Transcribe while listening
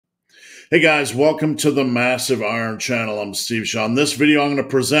Hey guys, welcome to the Massive Iron Channel. I'm Steve Shaw. In this video, I'm going to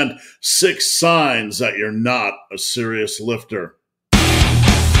present 6 signs that you're not a serious lifter.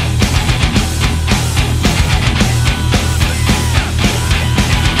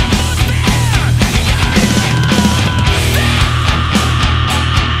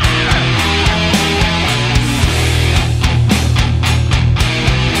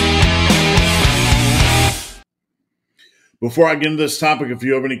 Before I get into this topic, if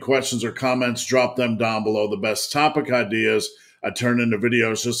you have any questions or comments, drop them down below. The best topic ideas I turn into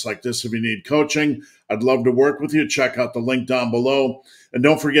videos just like this. If you need coaching, I'd love to work with you. Check out the link down below. And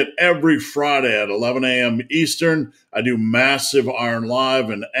don't forget, every Friday at 11 a.m. Eastern, I do Massive Iron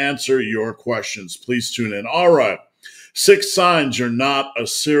Live and answer your questions. Please tune in. All right, 6 signs you're not a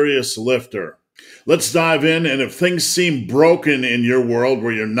serious lifter. Let's dive in. And if things seem broken in your world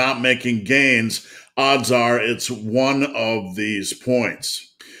where you're not making gains, odds are it's one of these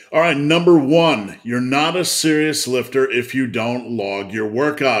points. All right, number 1, you're not a serious lifter if you don't log your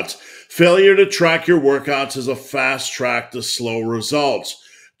workouts. Failure to track your workouts is a fast track to slow results.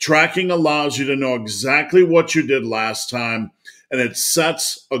 Tracking allows you to know exactly what you did last time, and it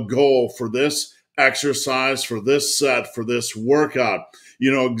sets a goal for this exercise, for this set, for this workout.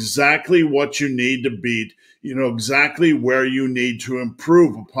 You know exactly what you need to beat. You know exactly where you need to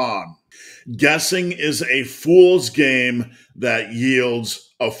improve upon. Guessing is a fool's game that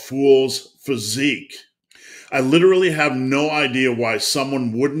yields a fool's physique. I literally have no idea why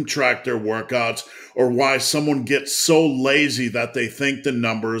someone wouldn't track their workouts or why someone gets so lazy that they think the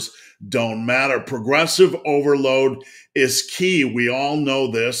numbers don't matter. Progressive overload is key. We all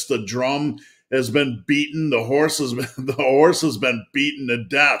know this. The drum has been beaten. The horse has been beaten to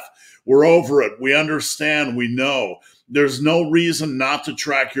death. We're over it. We understand. We know. There's no reason not to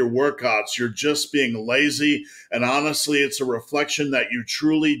track your workouts. You're just being lazy. And honestly, it's a reflection that you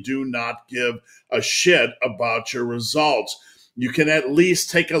truly do not give a shit about your results. You can at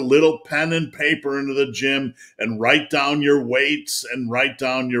least take a little pen and paper into the gym and write down your weights and write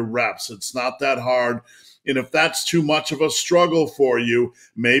down your reps. It's not that hard. And if that's too much of a struggle for you,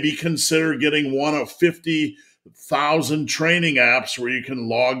 maybe consider getting one of 50,000 training apps where you can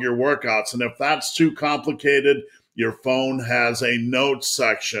log your workouts. And if that's too complicated, your phone has a notes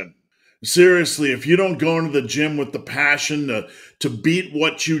section. Seriously, if you don't go into the gym with the passion to beat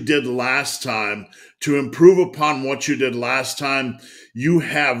what you did last time, to improve upon what you did last time, you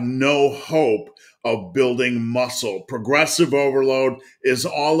have no hope of building muscle. Progressive overload is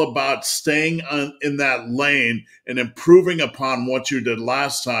all about staying in that lane and improving upon what you did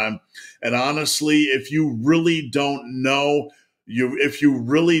last time. And honestly, if you really don't know, if you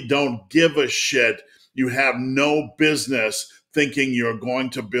really don't give a shit, you have no business thinking you're going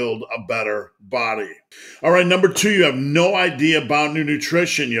to build a better body. All right, number 2, you have no idea about new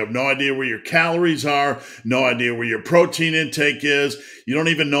nutrition. You have no idea where your calories are, no idea where your protein intake is. You don't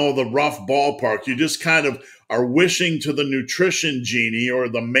even know the rough ballpark. You just kind of are wishing to the nutrition genie or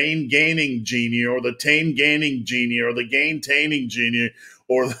the main gaining genie or the tame gaining genie or the gain-taining genie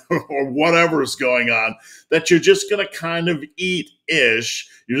or whatever is going on, that you're just going to kind of eat-ish.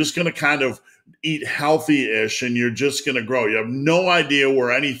 You're just going to kind of eat healthy-ish and you're just going to grow. You have no idea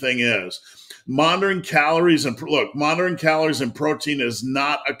where anything is. Monitoring calories and protein is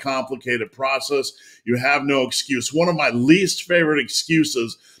not a complicated process. You have no excuse. One of my least favorite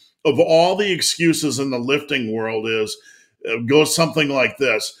excuses of all the excuses in the lifting world goes something like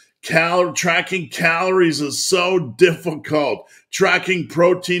this. Tracking calories is so difficult. Tracking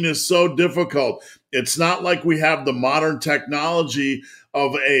protein is so difficult. It's not like we have the modern technology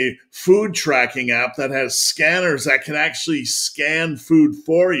of a food tracking app that has scanners that can actually scan food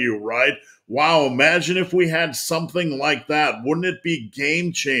for you, right? Wow, imagine if we had something like that. Wouldn't it be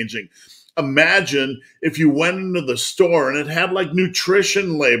game-changing? Imagine if you went into the store and it had like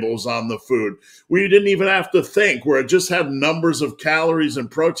nutrition labels on the food where you didn't even have to think, where it just had numbers of calories and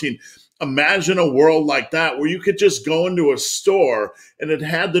protein. Imagine a world like that where you could just go into a store and it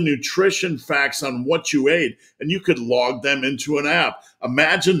had the nutrition facts on what you ate and you could log them into an app.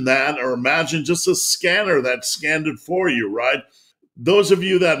 Imagine that, or imagine just a scanner that scanned it for you, right? Those of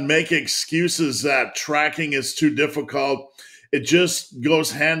you that make excuses that tracking is too difficult, it just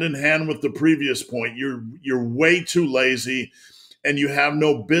goes hand in hand with the previous point. You're way too lazy and you have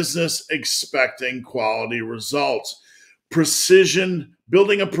no business expecting quality results.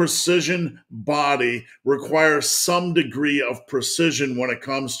 Building a precision body requires some degree of precision when it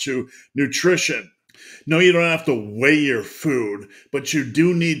comes to nutrition. No, you don't have to weigh your food, but you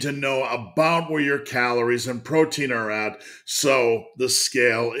do need to know about where your calories and protein are at so the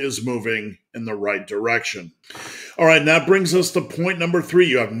scale is moving in the right direction. All right, and that brings us to point number 3.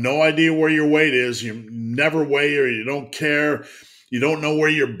 You have no idea where your weight is. You never weigh or you don't care. You don't know where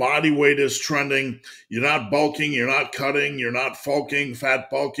your body weight is trending. You're not bulking. You're not cutting. You're not bulking, fat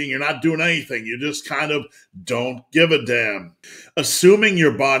bulking. You're not doing anything. You just kind of don't give a damn. Assuming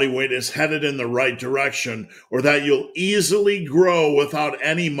your body weight is headed in the right direction or that you'll easily grow without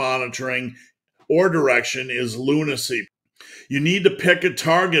any monitoring or direction is lunacy. You need to pick a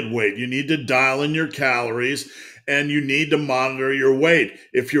target weight. You need to dial in your calories and you need to monitor your weight.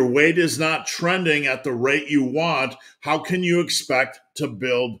 If your weight is not trending at the rate you want, how can you expect to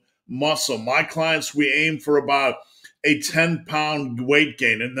build muscle? My clients, we aim for about a 10-pound weight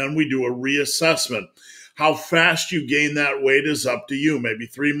gain, and then we do a reassessment. How fast you gain that weight is up to you. Maybe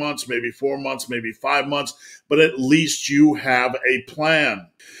 3 months, maybe 4 months, maybe 5 months, but at least you have a plan.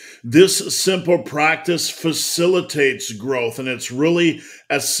 This simple practice facilitates growth, and it's really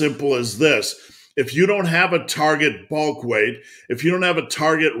as simple as this. If you don't have a target bulk weight, if you don't have a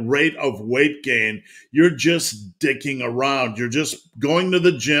target rate of weight gain, you're just dicking around. You're just going to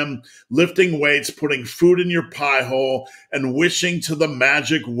the gym, lifting weights, putting food in your pie hole, and wishing to the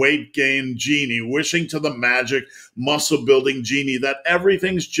magic weight gain genie, wishing to the magic muscle building genie that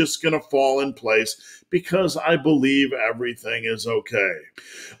everything's just going to fall in place because I believe everything is okay.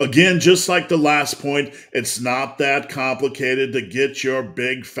 Again, just like the last point, it's not that complicated to get your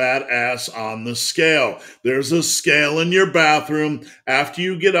big fat ass on the scale. There's a scale in your bathroom. After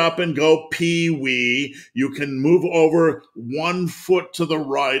you get up and go pee-wee, you can move over 1 foot to the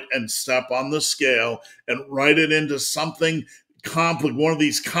right and step on the scale and write it into something one of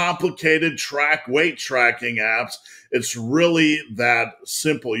these complicated weight tracking apps. It's really that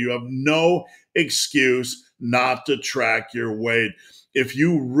simple. You have no excuse not to track your weight. If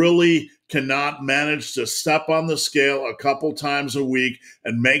you really cannot manage to step on the scale a couple times a week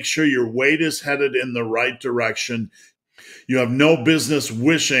and make sure your weight is headed in the right direction, you have no business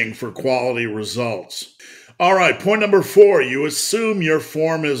wishing for quality results. All right, point number 4, you assume your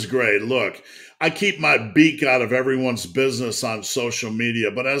form is great. Look, I keep my beak out of everyone's business on social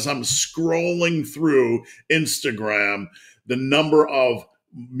media, but as I'm scrolling through Instagram, the number of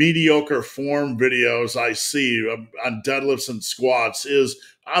mediocre form videos I see on deadlifts and squats is,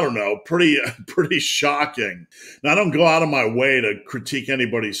 I don't know, pretty shocking. Now, I don't go out of my way to critique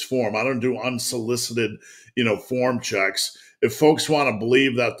anybody's form. I don't do unsolicited, form checks. If folks want to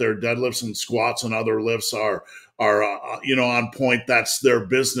believe that their deadlifts and squats and other lifts are on point, that's their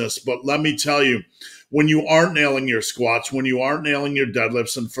business. But let me tell you, when you aren't nailing your squats, when you aren't nailing your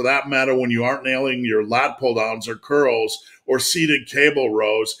deadlifts, and for that matter, when you aren't nailing your lat pull downs or curls or seated cable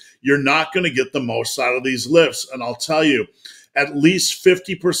rows, you're not going to get the most out of these lifts. And I'll tell you, at least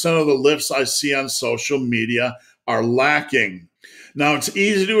 50% of the lifts I see on social media are lacking. Now, it's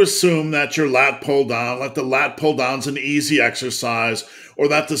easy to assume that your lat pull down, that the lat pull down's an easy exercise, or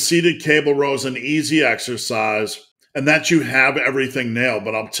that the seated cable row is an easy exercise, and that you have everything nailed.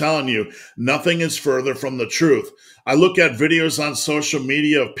 But I'm telling you, nothing is further from the truth. I look at videos on social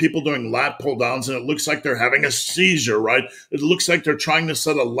media of people doing lat pull downs, and it looks like they're having a seizure, right? It looks like they're trying to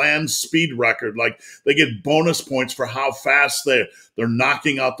set a land speed record. Like they get bonus points for how fast they're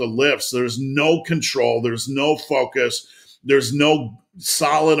knocking out the lifts. There's no control. There's no focus. There's no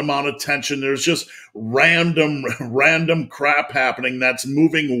solid amount of tension. There's just random crap happening that's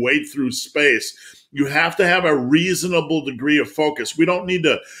moving weight through space. You have to have a reasonable degree of focus. We don't need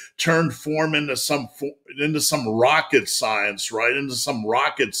to turn form into some rocket science, right? Into some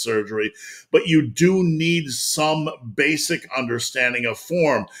rocket surgery, but you do need some basic understanding of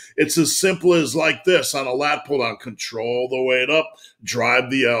form. It's as simple as like this on a lat pull down: control the weight up, drive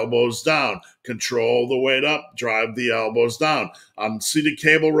the elbows down, control the weight up, drive the elbows down. On seated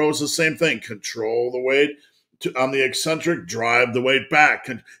cable rows, the same thing: control the weight. On the eccentric, drive the weight back.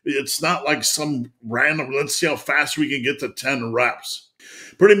 And it's not like some random, let's see how fast we can get to 10 reps.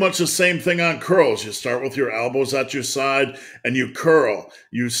 Pretty much the same thing on curls. You start with your elbows at your side and you curl.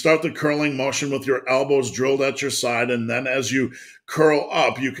 You start the curling motion with your elbows drilled at your side, and then as you curl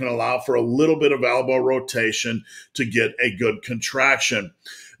up, you can allow for a little bit of elbow rotation to get a good contraction.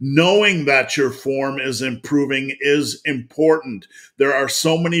 Knowing that your form is improving is important. There are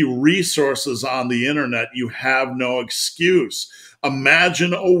so many resources on the internet, you have no excuse.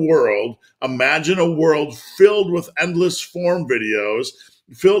 Imagine a world filled with endless form videos,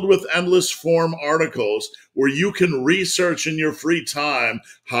 filled with endless form articles where you can research in your free time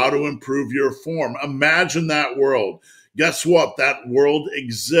how to improve your form. Imagine that world. Guess what? That world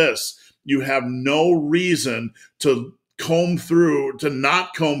exists. you have no reason to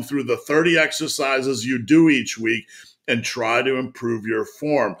not comb through the 30 exercises you do each week and try to improve your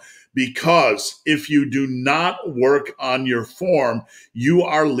form. Because if you do not work on your form, you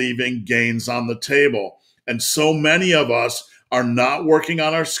are leaving gains on the table. And so many of us are not working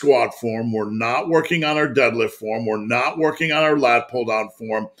on our squat form. We're not working on our deadlift form. We're not working on our lat pull down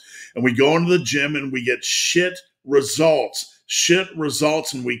form. And we go into the gym and we get shit results,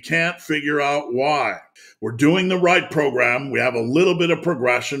 and we can't figure out why. We're doing the right program. We have a little bit of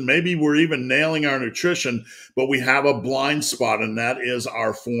progression. Maybe we're even nailing our nutrition, but we have a blind spot, and that is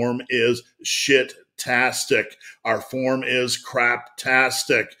our form is shit-tastic. Our form is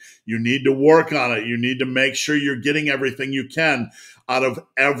crap-tastic. You need to work on it. You need to make sure you're getting everything you can out of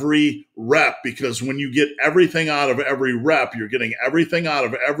every rep, because when you get everything out of every rep, you're getting everything out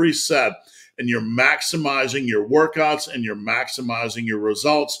of every set, and you're maximizing your workouts and you're maximizing your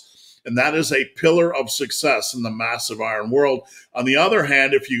results. And that is a pillar of success in the massive iron world. On the other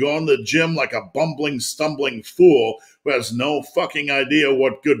hand, if you go in the gym like a bumbling, stumbling fool who has no fucking idea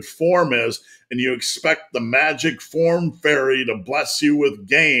what good form is, and you expect the magic form fairy to bless you with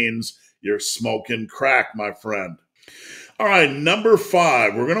gains, you're smoking crack, my friend. All right, number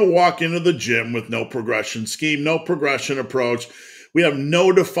 5, we're going to walk into the gym with no progression scheme, no progression approach. We have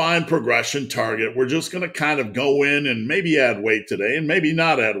no defined progression target. We're just going to kind of go in and maybe add weight today and maybe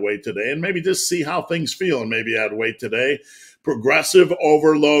not add weight today and maybe just see how things feel and maybe add weight today. Progressive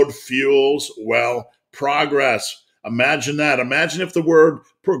overload fuels, well, progress. Imagine that. Imagine if the word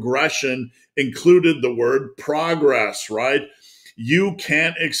progression included the word progress, right? You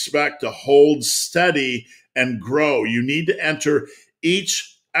can't expect to hold steady and grow. You need to enter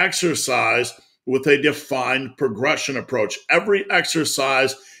each exercise with a defined progression approach. Every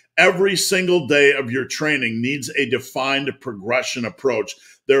exercise, every single day of your training needs a defined progression approach.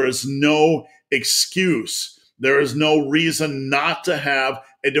 There is no excuse. There is no reason not to have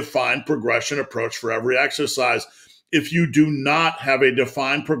a defined progression approach for every exercise. If you do not have a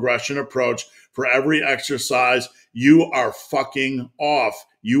defined progression approach for every exercise, you are fucking off.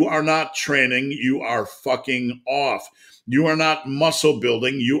 You are not training. You are fucking off. You are not muscle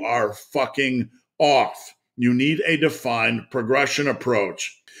building. You are fucking off. You need a defined progression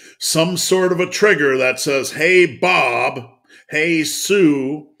approach. Some sort of a trigger that says, hey, Bob, hey,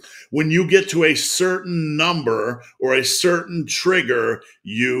 Sue, when you get to a certain number or a certain trigger,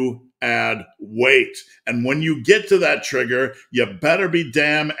 you add weight. And when you get to that trigger, you better be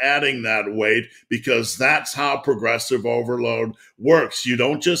damn adding that weight, because that's how progressive overload works. You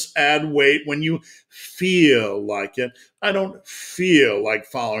don't just add weight when you feel like it. I don't feel like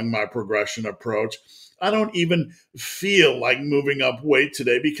following my progression approach. I don't even feel like moving up weight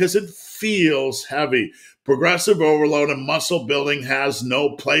today because it feels heavy. Progressive overload and muscle building has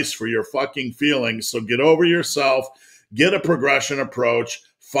no place for your fucking feelings. So get over yourself, get a progression approach,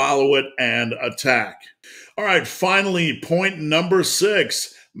 follow it, and attack. All right, finally, point number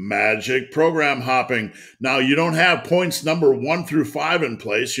 6, magic program hopping. Now, you don't have points number 1 through 5 in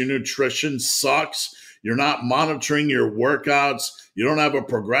place. Your nutrition sucks. You're not monitoring your workouts. You don't have a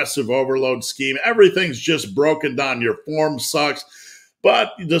progressive overload scheme. Everything's just broken down. Your form sucks.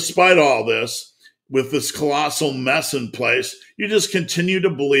 But despite all this, with this colossal mess in place, you just continue to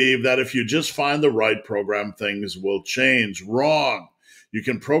believe that if you just find the right program, things will change. Wrong. You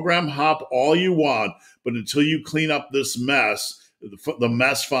can program hop all you want, but until you clean up this mess, the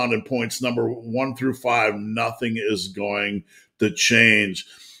mess found in points number 1 through 5, nothing is going to change.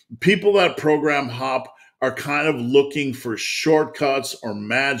 People that program hop are kind of looking for shortcuts or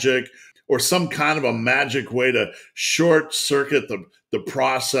magic or some kind of a magic way to short circuit the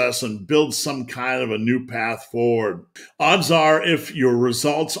process and build some kind of a new path forward. Odds are, if your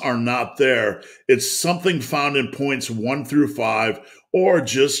results are not there, it's something found in points 1 through 5 or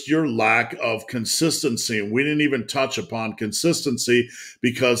just your lack of consistency. And we didn't even touch upon consistency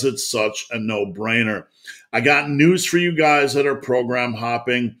because it's such a no-brainer. I got news for you guys that are program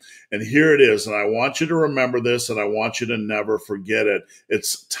hopping, and here it is. And I want you to remember this, and I want you to never forget it.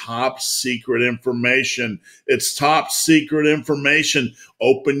 It's top secret information. It's top secret information.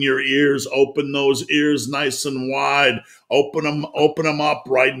 Open your ears. Open those ears nice and wide. Open them up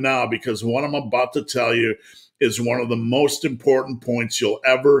right now, because what I'm about to tell you is one of the most important points you'll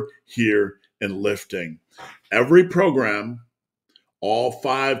ever hear in lifting. Every program, all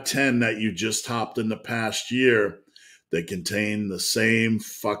 5, 10 that you just hopped in the past year, they contain the same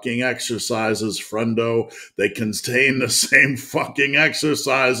fucking exercises, friendo. They contain the same fucking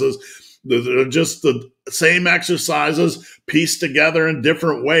exercises. They're just the same exercises pieced together in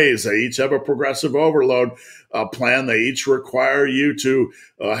different ways. They each have a progressive overload plan. They each require you to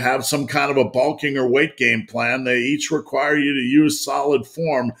have some kind of a bulking or weight gain plan. They each require you to use solid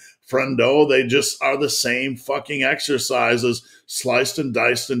form. Friendo, they just are the same fucking exercises sliced and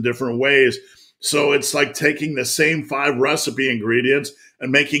diced in different ways. So it's like taking the same 5 recipe ingredients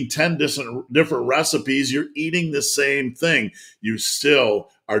and making 10 different recipes. You're eating the same thing. You still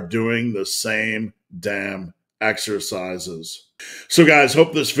are doing the same damn exercises. So guys,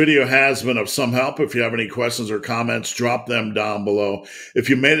 hope this video has been of some help. If you have any questions or comments, drop them down below. If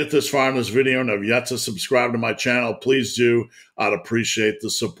you made it this far in this video and have yet to subscribe to my channel, please do. I'd appreciate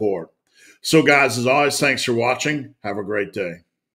the support. So guys, as always, thanks for watching. Have a great day.